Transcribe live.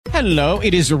Hello,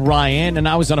 it is Ryan, and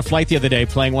I was on a flight the other day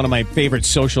playing one of my favorite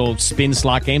social spin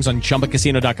slot games on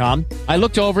ChumbaCasino.com. I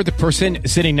looked over at the person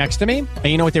sitting next to me, and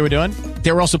you know what they were doing?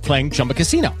 They were also playing Chumba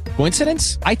Casino.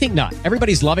 Coincidence? I think not.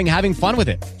 Everybody's loving having fun with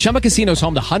it. Chumba Casino is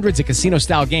home to hundreds of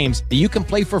casino-style games that you can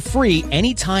play for free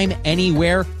anytime,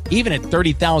 anywhere, even at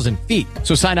 30,000 feet.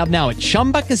 So sign up now at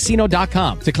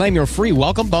ChumbaCasino.com to claim your free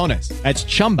welcome bonus. That's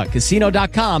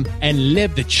ChumbaCasino.com and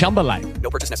live the Chumba life.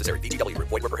 No purchase necessary. VGW.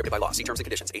 Void were prohibited by law. See terms and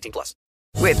conditions. 18 plus.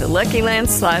 With the Lucky Land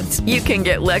Slots, you can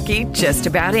get lucky just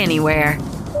about anywhere.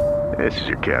 This is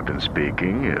your captain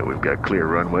speaking. We've got clear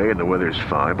runway and the weather's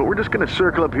fine, but we're just going to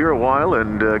circle up here a while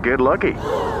and get lucky.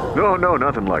 No,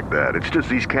 nothing like that. It's just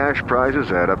these cash prizes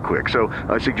add up quick. So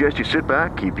I suggest you sit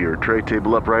back, keep your tray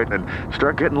table upright, and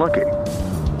start getting lucky.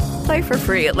 Play for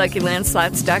free at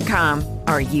LuckyLandSlots.com.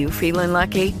 Are you feeling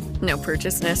lucky? No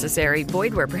purchase necessary.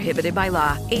 Void where prohibited by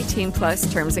law. 18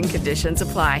 plus terms and conditions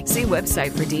apply. See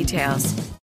website for details.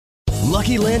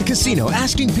 Lucky Land Casino,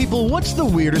 asking people, what's the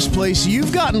weirdest place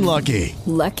you've gotten lucky?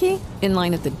 Lucky? In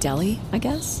line at the deli, I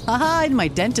guess? Aha, in my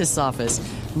dentist's office.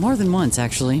 More than once,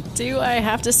 actually. Do I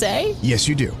have to say? Yes,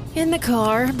 you do. In the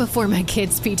car before my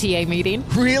kids' PTA meeting.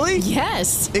 Really?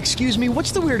 Yes. Excuse me,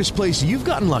 what's the weirdest place you've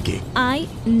gotten lucky? I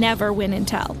never win and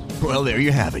tell. Well, there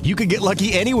you have it. You can get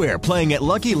lucky anywhere, playing at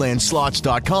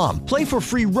LuckyLandSlots.com. Play for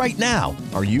free right now.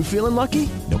 Are you feeling lucky?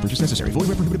 No purchase necessary. Void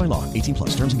where prohibited by law. 18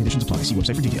 plus. Terms and conditions apply. See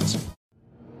website for details.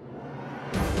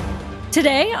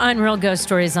 Today on Real Ghost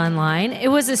Stories Online, it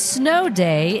was a snow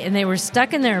day and they were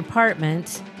stuck in their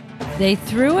apartment. They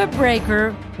threw a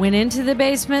breaker, went into the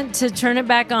basement to turn it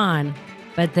back on,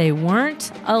 but they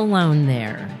weren't alone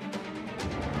there.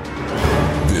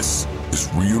 This is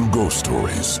Real Ghost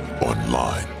Stories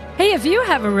Online. Hey, if you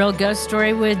have a real ghost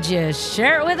story, would you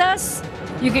share it with us?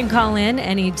 You can call in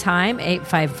anytime,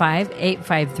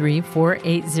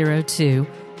 855-853-4802,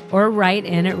 or write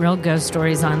in at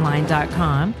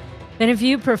realghoststoriesonline.com. And if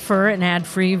you prefer an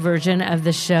ad-free version of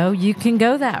the show, you can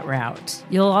go that route.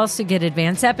 You'll also get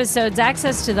advanced episodes,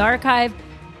 access to the archive,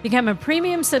 become a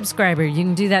premium subscriber. You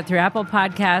can do that through Apple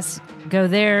Podcasts. Go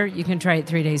there. You can try it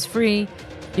 3 days free.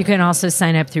 You can also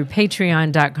sign up through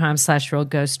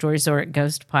patreon.com/realghoststories or at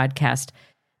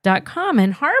ghostpodcast.com.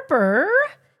 And Harper,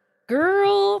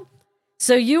 girl,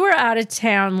 so you were out of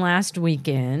town last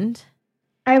weekend.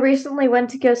 I recently went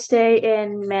to go stay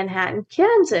in Manhattan,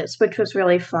 Kansas, which was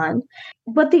really fun.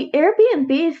 But the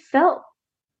Airbnb felt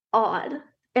odd,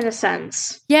 in a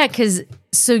sense. Yeah, because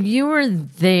so you were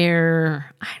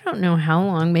there, I don't know how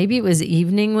long. Maybe it was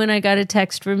evening when I got a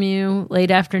text from you,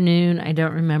 late afternoon. I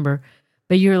don't remember.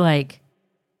 But you're like,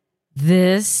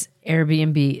 this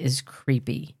Airbnb is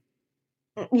creepy.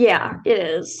 Yeah, it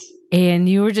is. And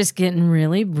you were just getting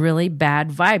really, really bad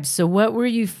vibes. So what were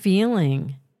you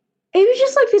feeling? It was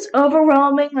just like this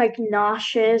overwhelming, like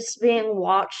nauseous, being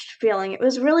watched feeling. It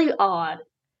was really odd.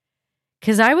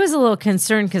 Because I was a little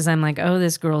concerned because I'm like, oh,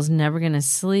 this girl's never going to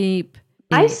sleep.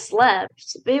 I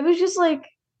slept. It was just like...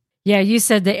 Yeah, you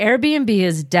said the Airbnb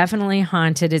is definitely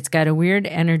haunted. It's got a weird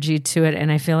energy to it, and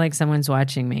I feel like someone's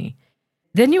watching me.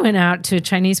 Then you went out to a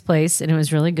Chinese place, and it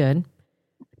was really good.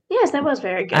 Yes, that was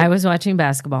very good. I was watching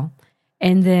basketball.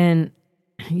 And then...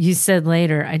 You said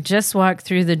later, I just walked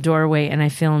through the doorway and I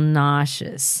feel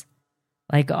nauseous,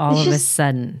 like all of a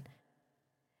sudden.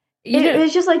 It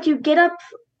was just like you get up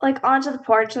like onto the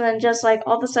porch and then just like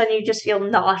all of a sudden you just feel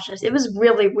nauseous. It was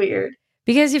really weird.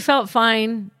 Because you felt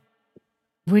fine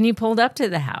when you pulled up to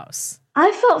the house.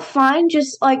 I felt fine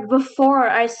just like before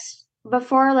I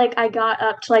got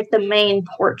up to like the main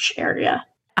porch area.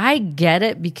 I get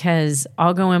it because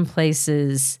I'll go in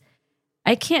places...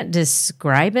 I can't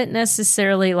describe it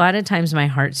necessarily. A lot of times my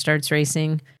heart starts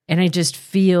racing and I just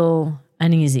feel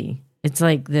uneasy. It's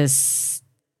like this,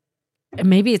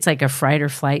 maybe it's like a fright or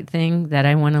flight thing that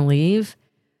I want to leave.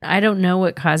 I don't know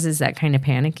what causes that kind of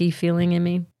panicky feeling in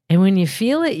me. And when you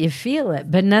feel it, you feel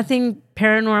it. But nothing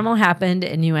paranormal happened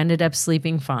and you ended up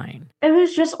sleeping fine. It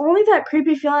was just only that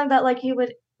creepy feeling that like you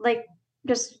would like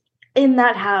just in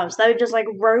that house, that would just like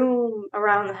roam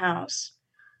around the house.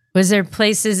 Was there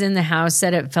places in the house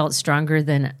that it felt stronger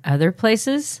than other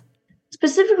places?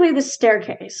 Specifically the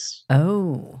staircase.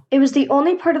 Oh. It was the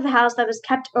only part of the house that was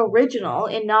kept original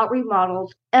and not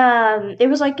remodeled. It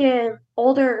was like an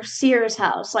older Sears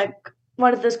house, like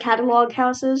one of those catalog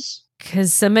houses.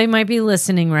 Because somebody might be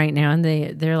listening right now and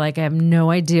they're like, I have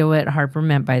no idea what Harper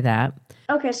meant by that.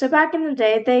 Okay, so back in the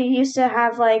day, they used to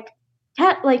have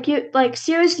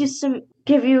Sears used to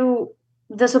give you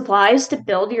the supplies to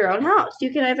build your own house.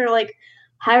 You could either like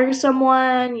hire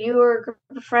someone, you or a group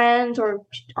of friends, or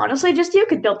honestly, just you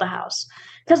could build the house.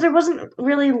 Because there wasn't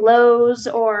really Lowe's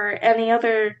or any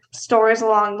other stores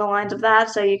along the lines of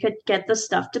that, so you could get the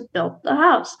stuff to build the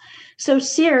house. So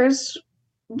Sears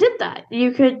did that.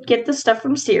 You could get the stuff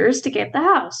from Sears to get the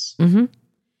house. Mm-hmm.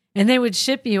 And they would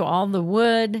ship you all the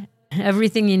wood,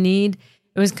 everything you need.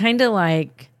 It was kind of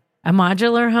like a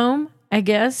modular home, I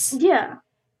guess. Yeah.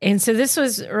 And so this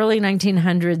was early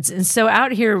 1900s. And so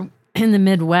out here in the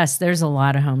Midwest, there's a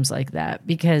lot of homes like that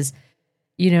because,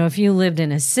 you know, if you lived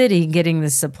in a city, getting the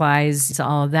supplies,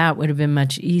 all of that would have been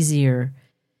much easier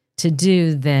to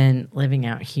do than living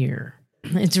out here.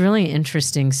 It's really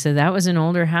interesting. So that was an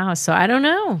older house. So I don't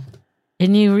know.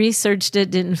 And you researched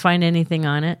it, didn't find anything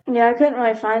on it? Yeah, I couldn't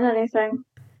really find anything.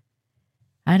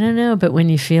 I don't know. But when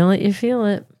you feel it, you feel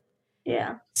it.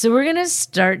 Yeah. So we're going to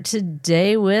start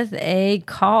today with a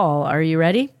call. Are you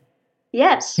ready?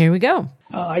 Yes. Here we go.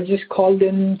 I just called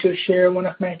in to share one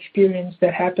of my experience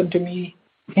that happened to me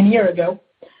a year ago.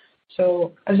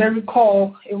 So as I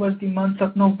recall, it was the month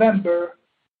of November,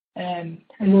 and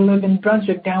as I live in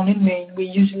Brunswick down in Maine, we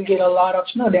usually get a lot of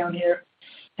snow down here.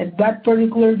 And that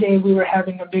particular day, we were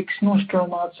having a big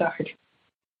snowstorm outside.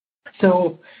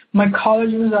 So my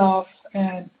college was off,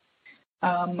 and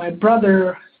my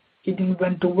brother, he didn't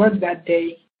went to work that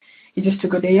day. He just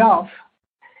took a day off.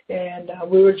 And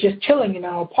we were just chilling in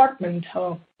our apartment.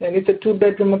 And it's a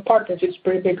 2-bedroom apartment. It's a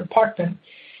pretty big apartment.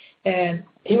 And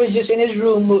he was just in his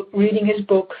room reading his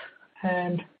book.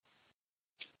 And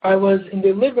I was in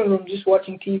the living room just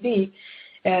watching TV.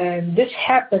 And this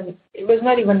happened. It was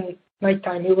not even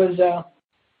nighttime. It was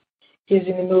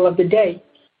in the middle of the day.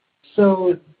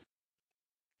 So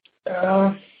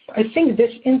I think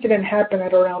this incident happened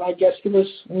at around, I guess, it was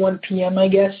 1 p.m., I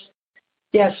guess.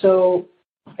 Yeah, so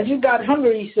I just got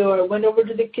hungry, so I went over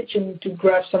to the kitchen to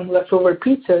grab some leftover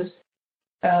pizzas.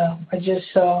 I just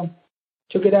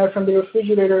took it out from the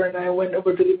refrigerator, and I went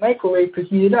over to the microwave to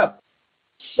heat it up.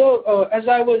 So as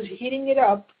I was heating it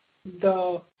up,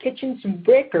 the kitchen's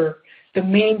breaker, the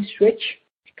main switch,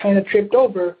 kind of tripped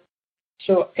over.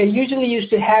 So it usually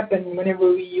used to happen whenever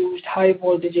we used high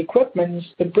voltage equipment,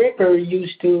 the breaker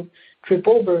used to trip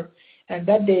over, and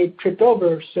that day it tripped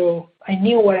over. So I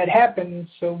knew what had happened,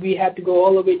 so we had to go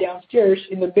all the way downstairs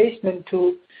in the basement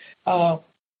to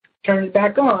turn it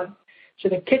back on. So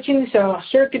the kitchen's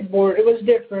circuit board, it was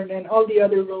different, and all the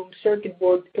other rooms' circuit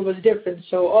board, it was different.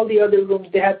 So all the other rooms,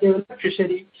 they had their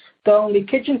electricity. The only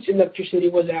kitchen's electricity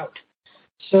was out.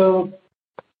 So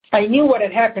I knew what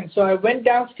had happened, so I went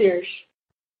downstairs.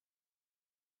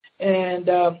 And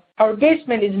our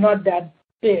basement is not that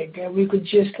big, and we could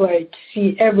just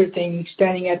see everything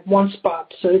standing at one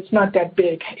spot. So it's not that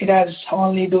big. It has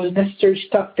only those necessary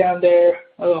stuff down there,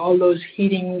 all those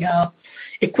heating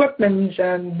equipments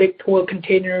and big toilet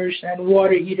containers and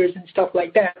water heaters and stuff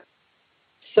like that.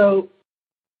 So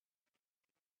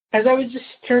as I was just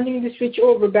turning the switch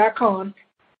over back on,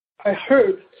 I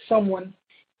heard someone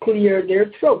clear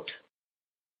their throat.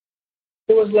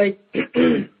 It was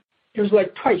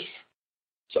like twice.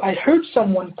 So I heard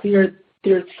someone clear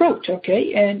their throat,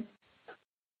 okay, and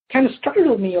kind of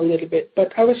startled me a little bit,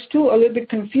 but I was still a little bit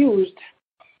confused,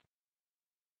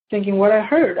 thinking what I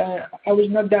heard. I was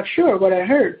not that sure what I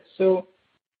heard. So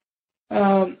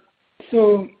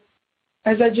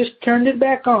as I just turned it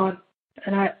back on,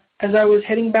 and as I was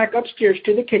heading back upstairs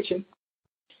to the kitchen,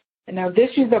 and now this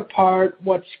is the part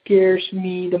what scares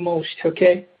me the most,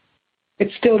 okay? It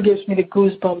still gives me the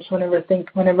goosebumps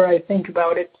whenever I think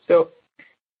about it. So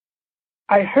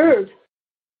I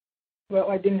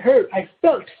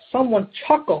felt someone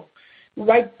chuckle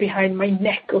right behind my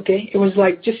neck, okay? It was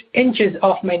like just inches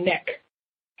off my neck.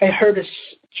 I heard a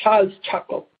child's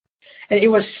chuckle, and it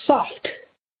was soft.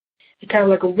 Kind of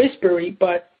like a whispery,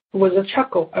 but it was a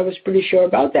chuckle. I was pretty sure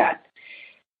about that.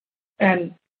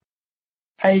 And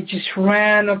I just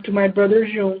ran up to my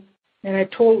brother's room, and I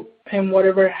told him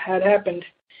whatever had happened.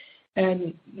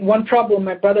 And one problem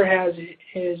my brother has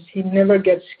is he never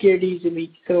gets scared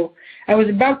easily. So I was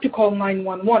about to call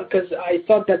 911 because I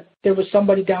thought that there was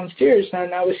somebody downstairs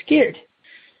and I was scared.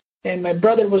 And my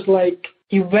brother was like,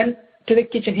 he went to the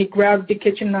kitchen, he grabbed the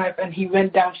kitchen knife, and he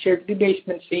went downstairs to the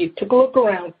basement. So he took a look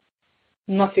around.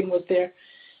 Nothing was there.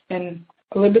 And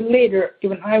a little bit later,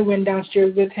 even I went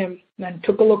downstairs with him and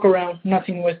took a look around.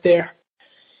 Nothing was there.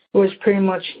 It was pretty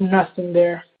much nothing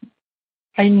there.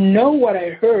 I know what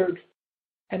I heard,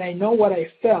 and I know what I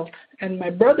felt. And my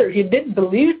brother, he didn't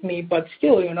believe me, but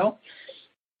still,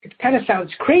 it kind of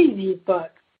sounds crazy,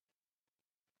 but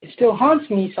it still haunts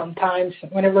me sometimes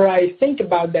whenever I think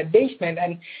about that basement.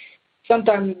 And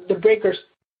sometimes the breakers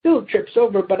still trips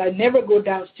over, but I never go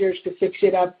downstairs to fix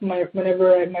it up.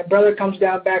 Whenever my brother comes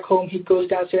down back home, he goes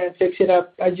downstairs and fix it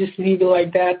up. I just leave it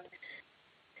like that.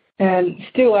 And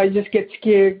still, I just get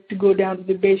scared to go down to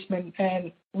the basement.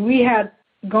 And we had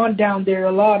gone down there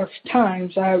a lot of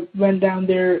times. I went down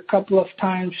there a couple of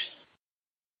times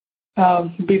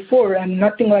before, and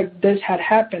nothing like this had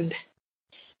happened.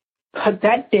 But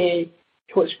that day,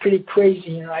 it was pretty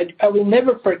crazy. You know, I will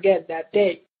never forget that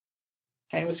day.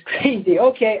 And it was crazy.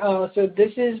 Okay, so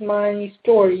this is my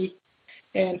story,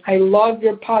 and I love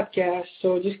your podcast,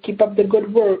 so just keep up the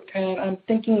good work, and I'm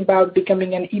thinking about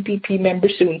becoming an EPP member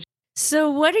soon. So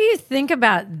what do you think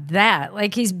about that?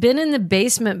 Like, he's been in the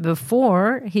basement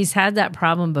before, he's had that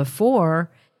problem before,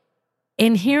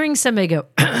 and hearing somebody go,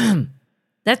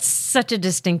 that's such a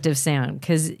distinctive sound,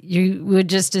 because you would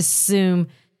just assume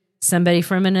somebody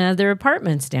from another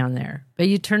apartment's down there. But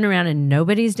you turn around and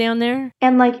nobody's down there?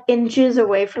 And like inches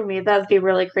away from me, that'd be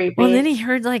really creepy. Well, then he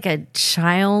heard like a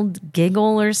child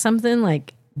giggle or something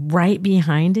like right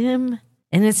behind him.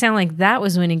 And it sounded like that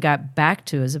was when he got back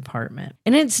to his apartment.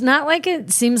 And it's not like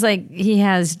it seems like he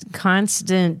has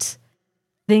constant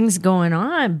things going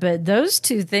on, but those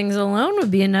two things alone would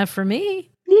be enough for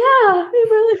me. Yeah, it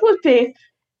really would be.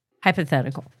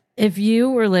 Hypothetical. If you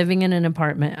were living in an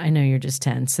apartment, I know you're just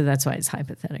 10, so that's why it's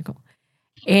hypothetical,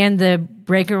 and the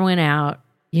breaker went out,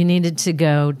 you needed to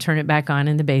go turn it back on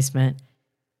in the basement.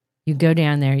 You go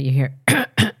down there, you hear,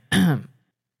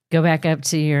 go back up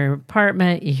to your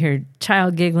apartment, you hear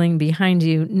child giggling behind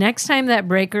you. Next time that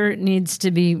breaker needs to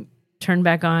be turned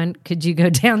back on, could you go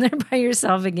down there by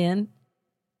yourself again?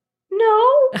 No.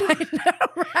 I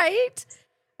know, right?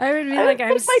 I would be like,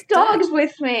 I'm my dog's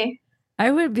with me. I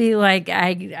would be like,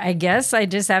 I guess I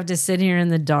just have to sit here in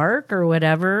the dark or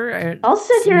whatever. I'll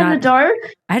sit here in the dark.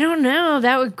 I don't know.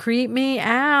 That would creep me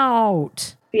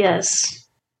out. Yes.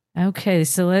 Okay,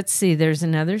 so let's see. There's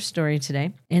another story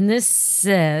today. And this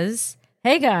says,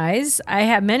 hey guys, I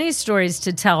have many stories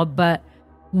to tell, but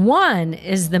one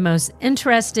is the most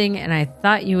interesting and I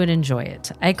thought you would enjoy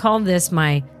it. I call this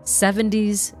my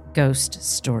 70s ghost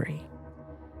story.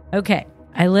 Okay,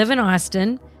 I live in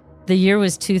Austin. The year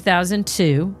was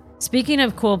 2002. Speaking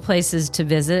of cool places to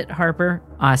visit, Harper,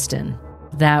 Austin.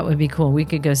 That would be cool. We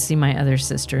could go see my other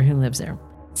sister who lives there.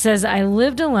 It says, I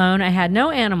lived alone. I had no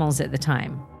animals at the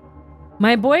time.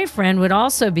 My boyfriend would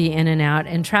also be in and out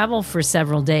and travel for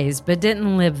several days, but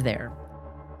didn't live there.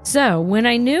 So when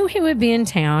I knew he would be in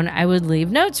town, I would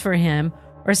leave notes for him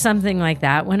or something like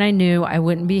that when I knew I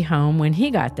wouldn't be home when he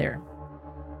got there.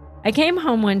 I came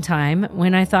home one time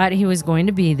when I thought he was going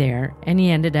to be there, and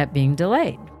he ended up being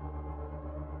delayed.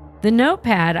 The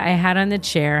notepad I had on the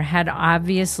chair had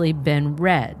obviously been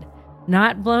read,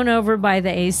 not blown over by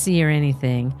the AC or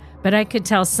anything, but I could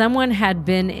tell someone had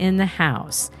been in the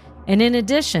house, and in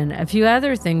addition, a few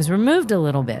other things were moved a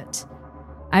little bit.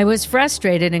 I was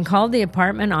frustrated and called the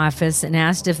apartment office and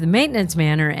asked if the maintenance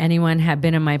man or anyone had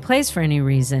been in my place for any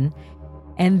reason,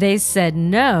 and they said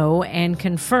no and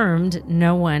confirmed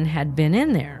no one had been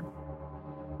in there.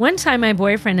 One time my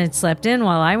boyfriend had slept in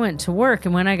while I went to work,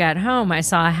 and when I got home, I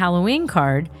saw a Halloween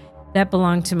card that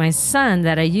belonged to my son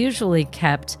that I usually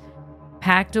kept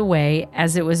packed away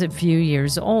as it was a few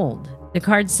years old. The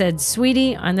card said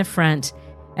 "Sweetie" on the front,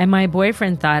 and my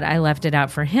boyfriend thought I left it out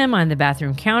for him on the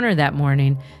bathroom counter that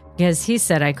morning because he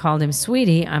said I called him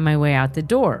Sweetie on my way out the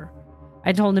door.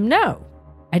 I told him no.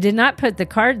 I did not put the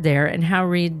card there, and how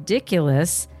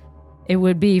ridiculous it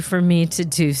would be for me to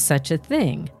do such a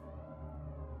thing.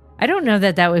 I don't know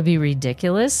that that would be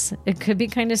ridiculous. It could be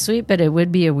kind of sweet, but it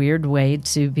would be a weird way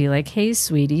to be like, hey,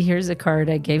 sweetie, here's a card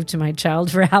I gave to my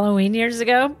child for Halloween years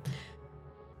ago.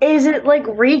 Is it like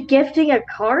re-gifting a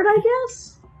card, I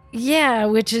guess? Yeah,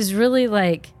 which is really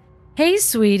like, hey,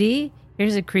 sweetie,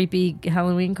 here's a creepy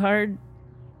Halloween card.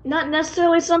 Not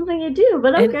necessarily something you do,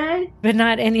 but okay. But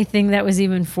not anything that was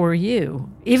even for you.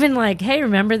 Even like, hey,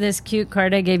 remember this cute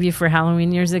card I gave you for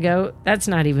Halloween years ago? That's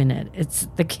not even it. It's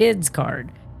the kid's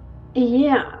card.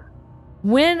 Yeah.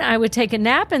 When I would take a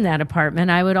nap in that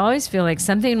apartment, I would always feel like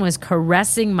something was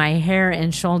caressing my hair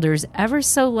and shoulders ever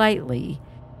so lightly.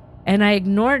 And I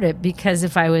ignored it because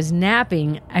if I was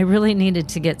napping, I really needed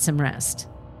to get some rest.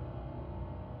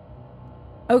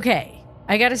 Okay.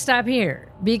 I got to stop here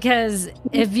because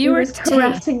if you were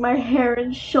caressing my hair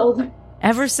and shoulder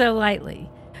ever so lightly,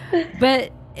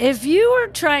 but if you were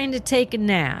trying to take a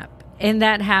nap and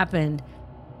that happened,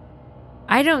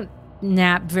 I don't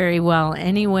nap very well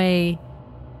anyway.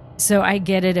 So I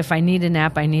get it. If I need a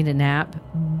nap, I need a nap.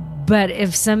 But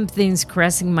if something's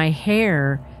caressing my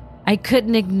hair, I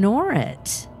couldn't ignore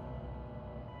it.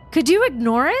 Could you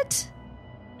ignore it?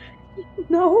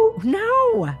 No.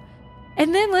 No.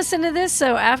 And then listen to this.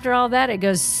 So after all that, it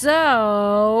goes,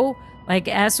 so, like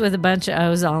S with a bunch of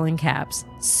O's all in caps.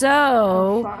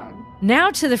 So now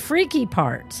to the freaky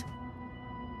part.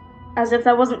 As if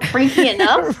that wasn't freaky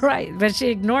enough. Right. But she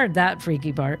ignored that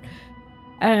freaky part.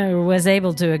 Was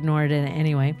able to ignore it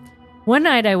anyway. One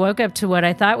night I woke up to what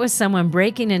I thought was someone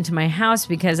breaking into my house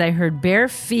because I heard bare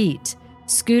feet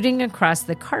scooting across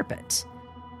the carpet.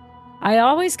 I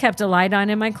always kept a light on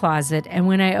in my closet, and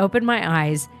when I opened my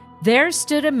eyes, there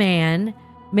stood a man,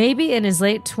 maybe in his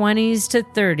late 20s to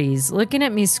 30s, looking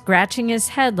at me, scratching his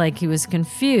head like he was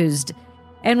confused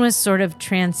and was sort of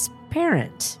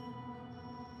transparent.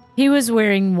 He was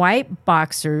wearing white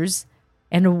boxers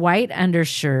and a white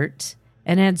undershirt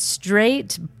and had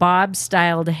straight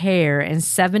bob-styled hair and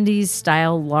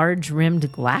 70s-style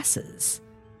large-rimmed glasses.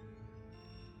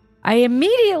 I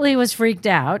immediately was freaked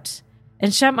out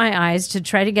and shut my eyes to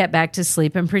try to get back to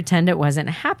sleep and pretend it wasn't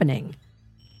happening.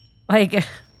 Like,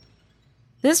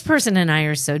 this person and I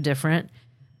are so different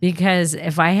because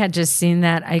if I had just seen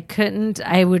that,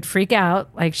 I would freak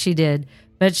out like she did,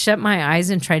 but shut my eyes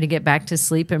and try to get back to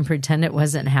sleep and pretend it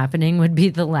wasn't happening would be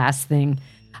the last thing.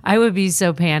 I would be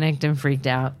so panicked and freaked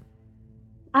out.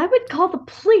 I would call the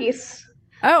police.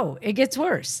 Oh, it gets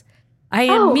worse. I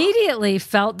immediately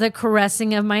felt the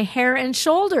caressing of my hair and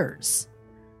shoulders.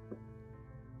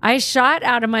 I shot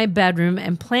out of my bedroom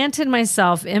and planted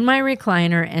myself in my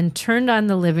recliner and turned on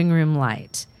the living room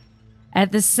light.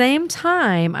 At the same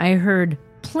time, I heard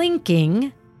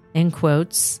plinking, in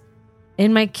quotes,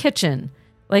 in my kitchen,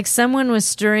 like someone was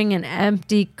stirring an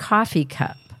empty coffee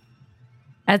cup.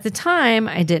 At the time,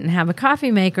 I didn't have a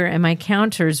coffee maker and my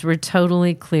counters were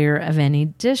totally clear of any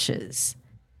dishes.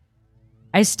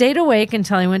 I stayed awake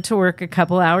until I went to work a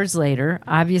couple hours later,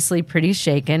 obviously pretty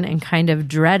shaken and kind of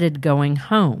dreaded going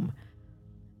home,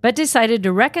 but decided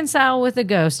to reconcile with the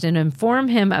ghost and inform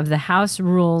him of the house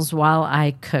rules while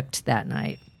I cooked that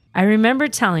night. I remember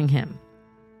telling him,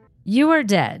 "You are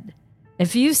dead.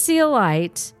 If you see a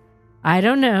light, I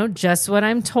don't know, just what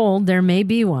I'm told, there may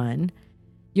be one.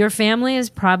 Your family is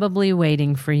probably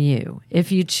waiting for you.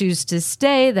 If you choose to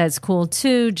stay, that's cool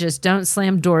too. Just don't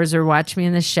slam doors or watch me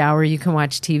in the shower. You can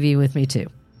watch TV with me too."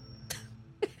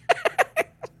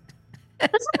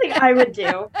 That's something I would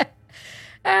do.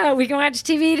 We can watch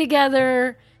TV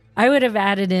together. I would have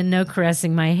added in no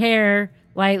caressing my hair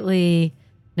lightly,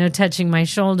 no touching my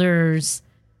shoulders,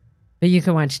 but you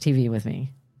can watch TV with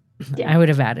me. Yeah. I would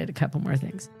have added a couple more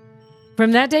things.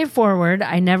 From that day forward,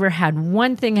 I never had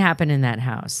one thing happen in that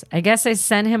house. I guess I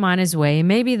sent him on his way.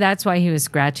 Maybe that's why he was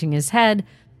scratching his head,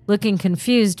 looking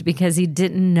confused because he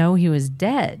didn't know he was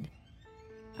dead.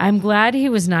 I'm glad he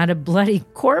was not a bloody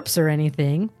corpse or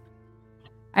anything.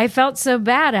 I felt so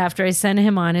bad after I sent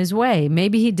him on his way.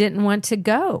 Maybe he didn't want to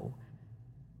go.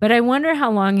 But I wonder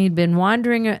how long he'd been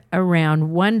wandering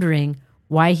around wondering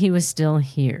why he was still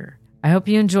here. I hope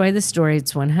you enjoy the story.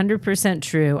 It's 100%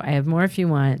 true. I have more if you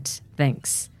want.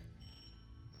 Thanks.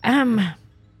 I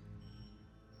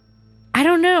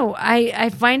don't know. I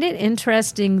find it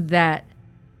interesting that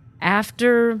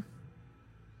after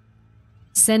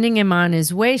sending him on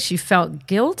his way, she felt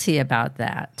guilty about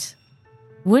that.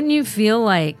 Wouldn't you feel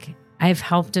like I've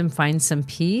helped him find some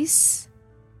peace?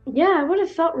 Yeah, I would have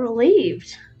felt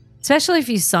relieved. Especially if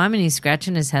you saw him and he's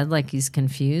scratching his head like he's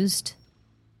confused.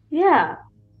 Yeah.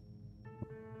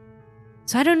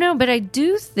 So I don't know, but I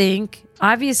do think,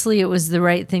 obviously, it was the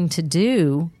right thing to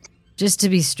do, just to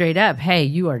be straight up. Hey,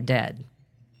 you are dead.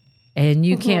 And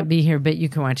you can't be here, but you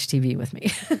can watch TV with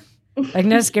me. Like,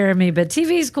 no scaring me, but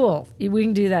TV's cool. We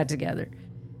can do that together.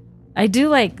 I do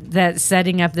like that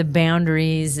setting up the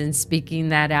boundaries and speaking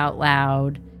that out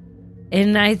loud.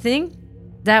 And I think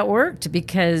that worked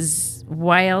because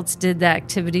why else did the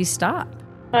activity stop?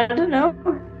 I don't know.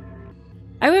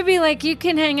 I would be like, you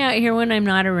can hang out here when I'm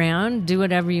not around, do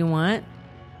whatever you want.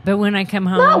 But when I come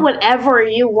home... Not whatever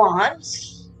you want.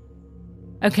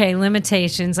 Okay,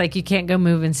 limitations, like you can't go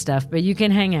moving stuff, but you can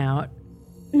hang out.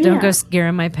 Yeah. Don't go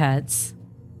scaring my pets.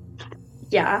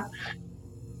 Yeah.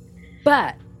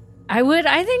 But I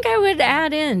think I would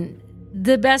add in,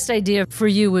 the best idea for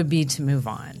you would be to move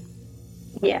on.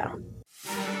 Yeah.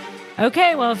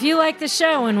 Okay, well, if you like the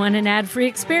show and want an ad-free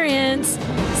experience,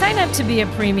 sign up to be a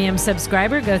premium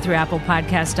subscriber. Go through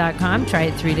applepodcast.com. Try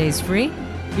it 3 days free.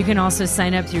 You can also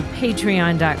sign up through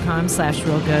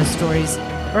patreon.com/realghoststories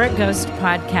or at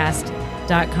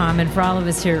ghostpodcast.com. And for all of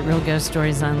us here at Real Ghost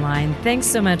Stories Online, thanks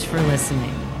so much for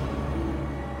listening.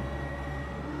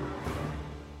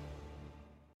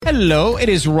 Hello, it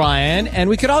is Ryan, and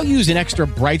we could all use an extra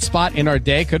bright spot in our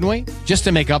day, couldn't we? Just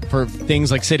to make up for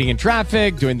things like sitting in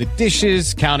traffic, doing the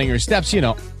dishes, counting your steps,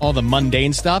 all the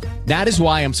mundane stuff. That is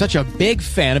why I'm such a big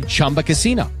fan of Chumba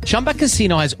Casino. Chumba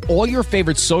Casino has all your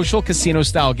favorite social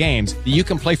casino-style games that you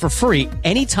can play for free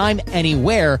anytime,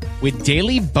 anywhere with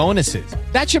daily bonuses.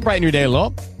 That should brighten your day a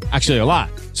little. Actually, a lot.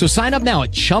 So sign up now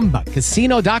at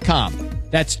ChumbaCasino.com.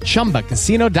 That's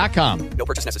ChumbaCasino.com. No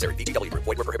purchase necessary. VGW Group.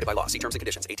 Void where prohibited by law. See terms and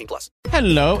conditions. 18+.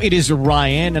 Hello, it is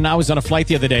Ryan, and I was on a flight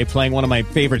the other day playing one of my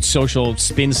favorite social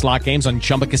spin slot games on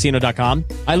ChumbaCasino.com.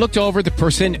 I looked over the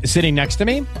person sitting next to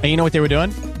me, and you know what they were doing?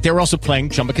 They were also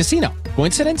playing Chumba Casino.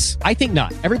 Coincidence? I think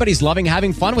not. Everybody's loving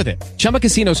having fun with it. Chumba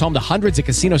Casino is home to hundreds of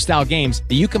casino-style games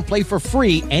that you can play for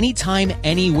free anytime,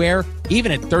 anywhere,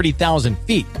 even at 30,000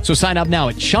 feet. So sign up now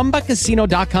at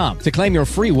ChumbaCasino.com to claim your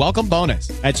free welcome bonus.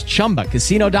 That's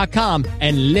ChumbaCasino.com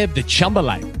and live the Chumba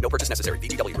life. No purchase necessary.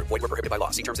 VGW Group. Void where prohibited by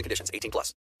law. See terms and conditions.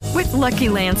 18+. With Lucky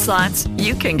Land Slots,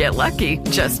 you can get lucky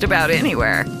just about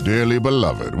anywhere. Dearly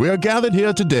beloved, we are gathered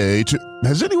here today to...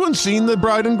 Has anyone seen the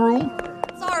bride and groom?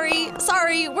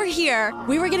 Sorry, we're here.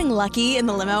 We were getting lucky in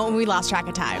the limo and we lost track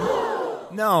of time.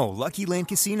 No, Lucky Land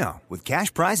Casino, with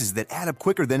cash prizes that add up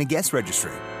quicker than a guest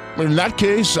registry. In that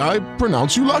case, I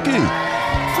pronounce you lucky.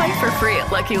 Play for free at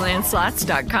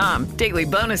LuckyLandSlots.com. Daily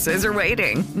bonuses are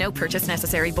waiting. No purchase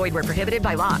necessary. Void where prohibited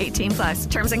by law.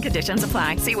 18+. Terms and conditions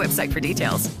apply. See website for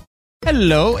details.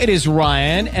 Hello, it is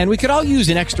Ryan, and we could all use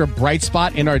an extra bright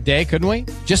spot in our day, couldn't we?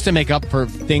 Just to make up for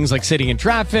things like sitting in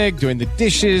traffic, doing the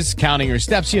dishes, counting your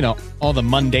steps, all the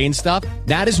mundane stuff.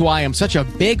 That is why I'm such a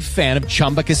big fan of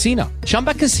Chumba Casino.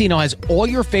 Chumba Casino has all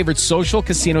your favorite social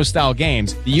casino-style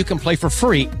games that you can play for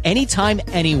free anytime,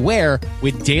 anywhere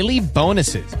with daily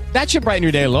bonuses. That should brighten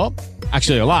your day a little.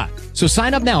 Actually, a lot. So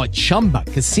sign up now at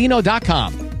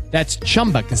ChumbaCasino.com. That's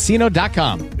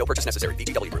ChumbaCasino.com. No purchase necessary.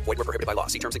 VGW Group. Void where prohibited by law.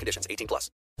 See terms and conditions. 18+.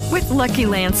 With Lucky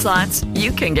Land Slots,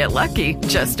 you can get lucky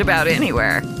just about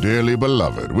anywhere. Dearly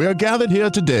beloved, we are gathered here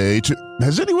today to...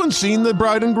 Has anyone seen the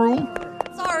bride and groom?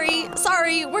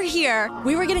 Sorry, we're here.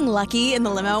 We were getting lucky in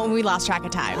the limo and we lost track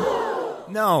of time.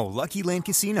 No, Lucky Land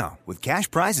Casino, with cash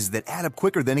prizes that add up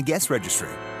quicker than a guest registry.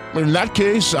 In that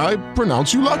case, I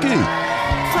pronounce you lucky.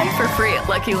 Play for free at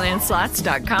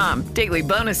LuckyLandSlots.com. Daily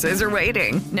bonuses are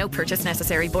waiting. No purchase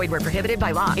necessary. Void where prohibited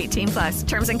by law. 18+.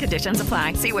 Terms and conditions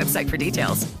apply. See website for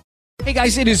details. Hey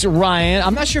guys, it is Ryan.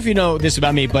 I'm not sure if you know this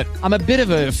about me, but I'm a bit of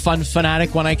a fun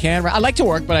fanatic when I can. I like to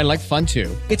work, but I like fun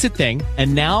too. It's a thing.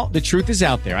 And now the truth is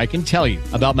out there. I can tell you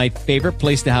about my favorite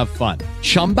place to have fun.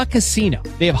 Chumba Casino.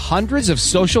 They have hundreds of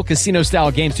social casino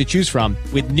style games to choose from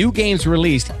with new games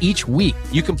released each week.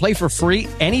 You can play for free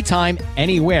anytime,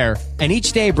 anywhere. And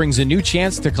each day brings a new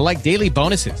chance to collect daily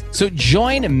bonuses. So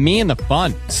join me in the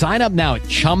fun. Sign up now at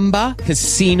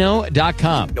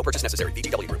ChumbaCasino.com. No purchase necessary.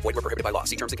 VGW Group. Void where prohibited by law.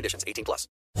 See terms and conditions. 18+.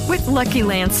 With Lucky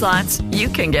Land Slots, you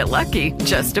can get lucky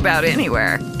just about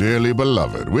anywhere. Dearly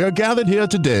beloved, we are gathered here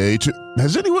today to...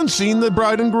 Has anyone seen the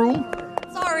bride and groom?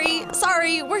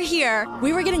 Sorry, we're here.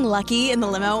 We were getting lucky in the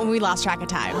limo and we lost track of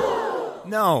time.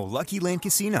 No, Lucky Land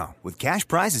Casino, with cash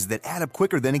prizes that add up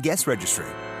quicker than a guest registry.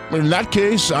 In that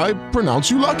case, I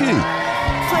pronounce you lucky.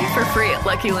 Play for free at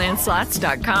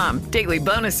LuckyLandSlots.com. Daily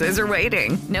bonuses are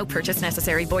waiting. No purchase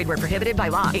necessary. Void where prohibited by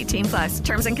law. 18+.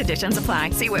 Terms and conditions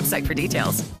apply. See website for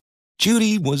details.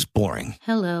 Judy was boring.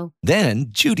 Hello. Then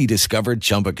Judy discovered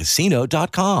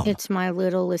ChumbaCasino.com. It's my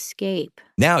little escape.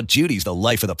 Now Judy's the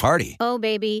life of the party. Oh,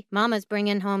 baby, mama's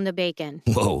bringing home the bacon.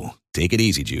 Whoa, take it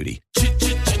easy, Judy.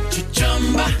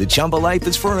 The Chumba life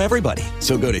is for everybody.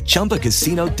 So go to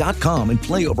ChumbaCasino.com and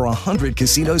play over 100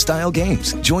 casino-style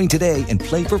games. Join today and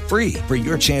play for free for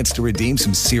your chance to redeem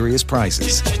some serious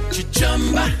prizes.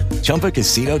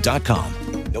 ChumbaCasino.com.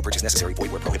 No purchase necessary.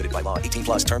 Void where prohibited by law.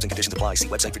 18+. Terms and conditions apply. See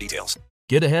website for details.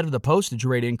 Get ahead of the postage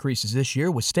rate increases this year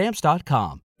with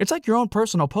Stamps.com. It's like your own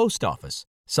personal post office.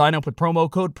 Sign up with promo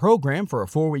code PROGRAM for a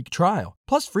 4-week trial,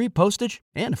 plus free postage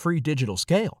and a free digital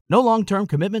scale. No long-term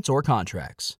commitments or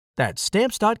contracts. That's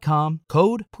Stamps.com,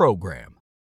 code PROGRAM.